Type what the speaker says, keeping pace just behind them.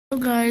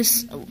Hello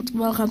guys,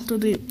 welcome to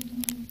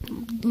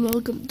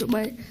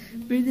my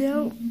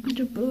video.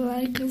 Drop a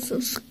like and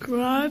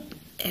subscribe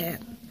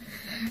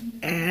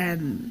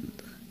and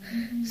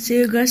see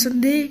you guys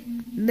on the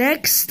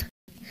next.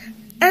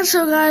 And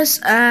so guys,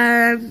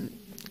 can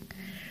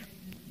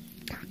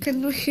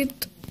we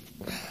hit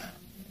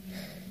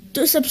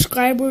 2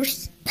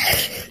 subscribers?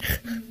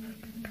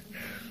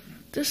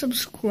 2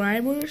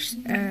 subscribers,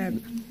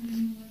 and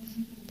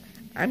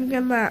I'm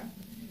gonna,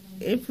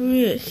 if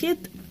we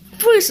hit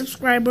 3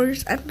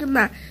 subscribers, I'm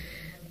gonna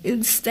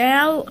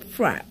install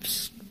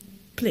Fraps.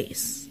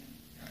 Please,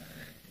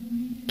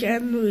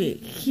 can we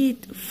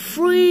hit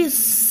 3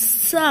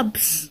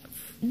 subs?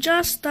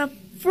 Just a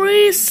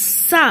 3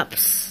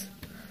 subs,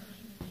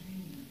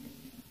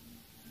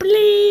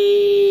 please.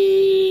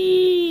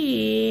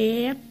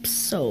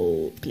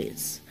 So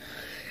please,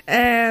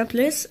 and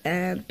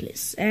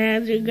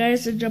you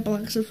guys drop a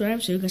like,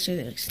 subscribe, so you guys see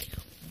the next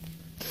video.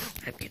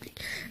 I'm kidding.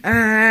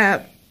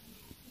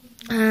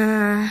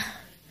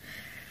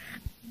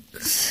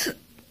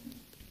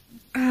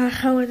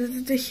 How I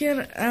did it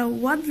here?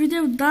 One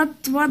video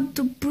not want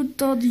to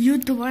put on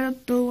YouTube. I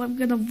don't know. I'm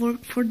gonna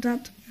work for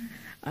that.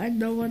 I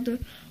know what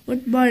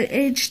with my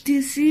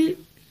HTC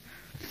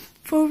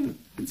phone.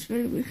 It's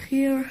very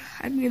here.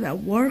 I'm gonna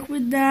work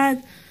with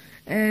that,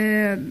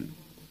 and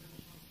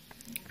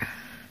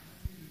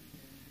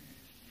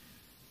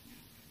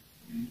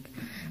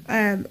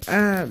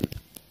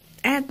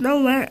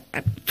no,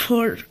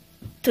 for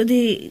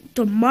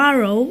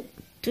tomorrow.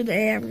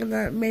 Today I'm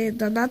gonna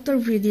make another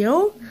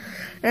video,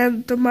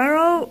 and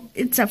tomorrow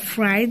it's a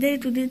Friday.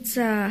 Today it's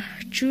a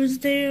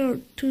Tuesday or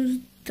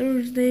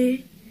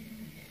Thursday.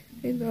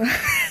 You know,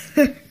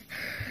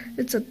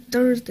 it's a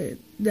Thursday.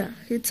 Yeah,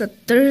 it's a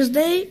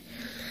Thursday.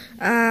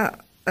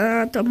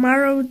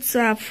 Tomorrow it's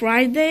a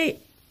Friday,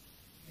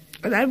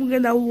 and I'm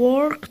gonna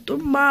work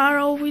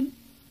tomorrow with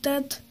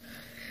that.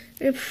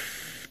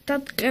 If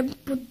that can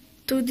put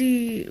to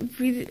the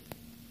video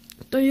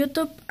to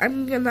YouTube,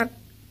 I'm gonna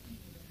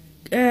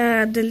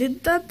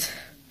delete that.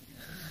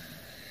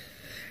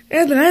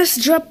 And guys,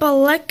 drop a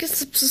like,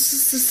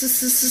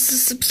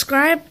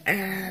 subscribe,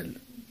 and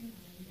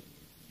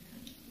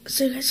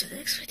see you guys in the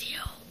next video.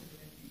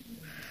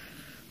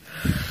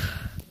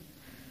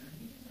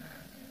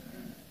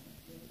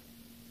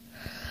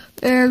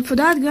 And for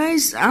that,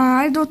 guys,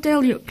 I don't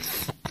tell you,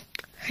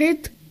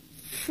 hit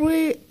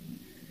 3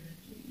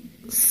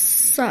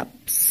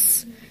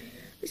 subs.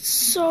 It's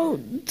so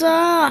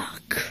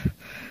dark.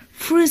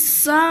 3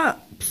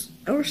 subs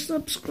or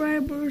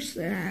subscribers,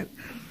 and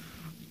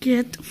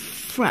get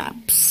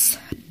Fraps.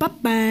 Bye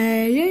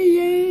bye.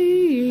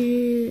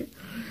 Yeah.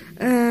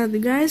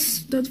 And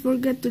guys, don't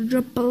forget to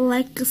drop a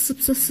like,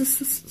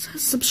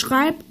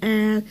 subscribe,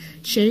 and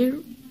share.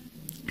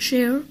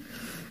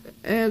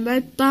 And I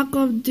talk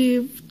of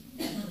the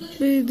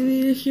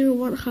video here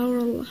 1 hour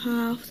and a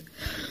half.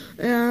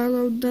 And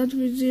on that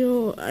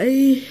video,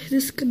 I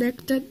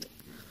disconnected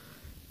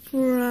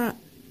for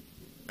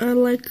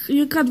like,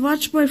 you can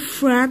watch my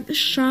friend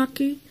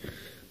Shaki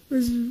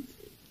with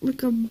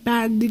like a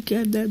bandit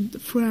and then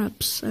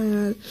Fraps.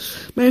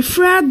 My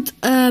friend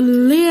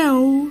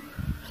Leo,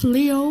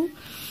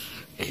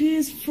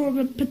 he's from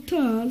a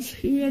Patas.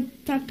 He is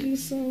talking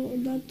so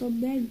not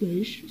on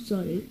English.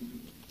 Sorry.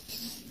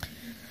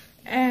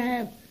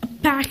 A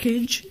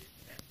package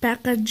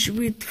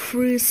with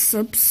 3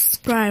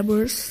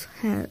 subscribers.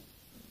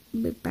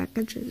 The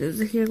package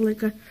is here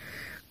like a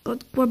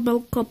got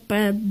milk cup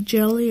and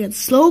jelly and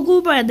slow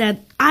goober, and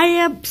then I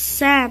am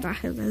Santa.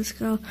 And let's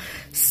go,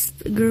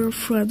 the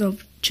girlfriend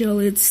of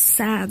Jelly. It's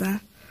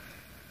Santa.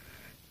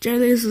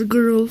 Jelly is the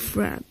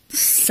girlfriend.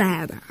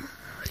 Santa.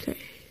 Okay.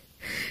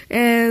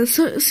 And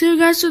so see you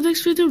guys in the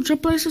next video.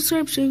 Drop a like,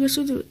 subscribe. See you guys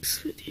in the next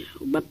video.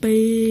 Bye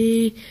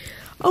bye.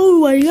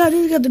 Oh my god,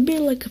 it's gonna be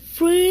like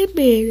 3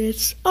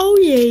 minutes. Oh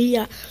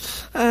yeah.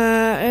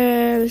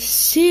 And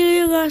see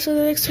you guys in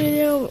the next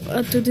video.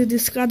 To the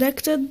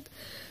disconnected.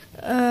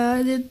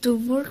 I need to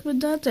work with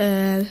that,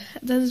 and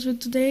that is for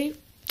today.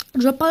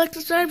 Drop a like,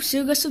 subscribe. See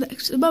you guys in the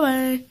next. Bye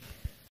bye.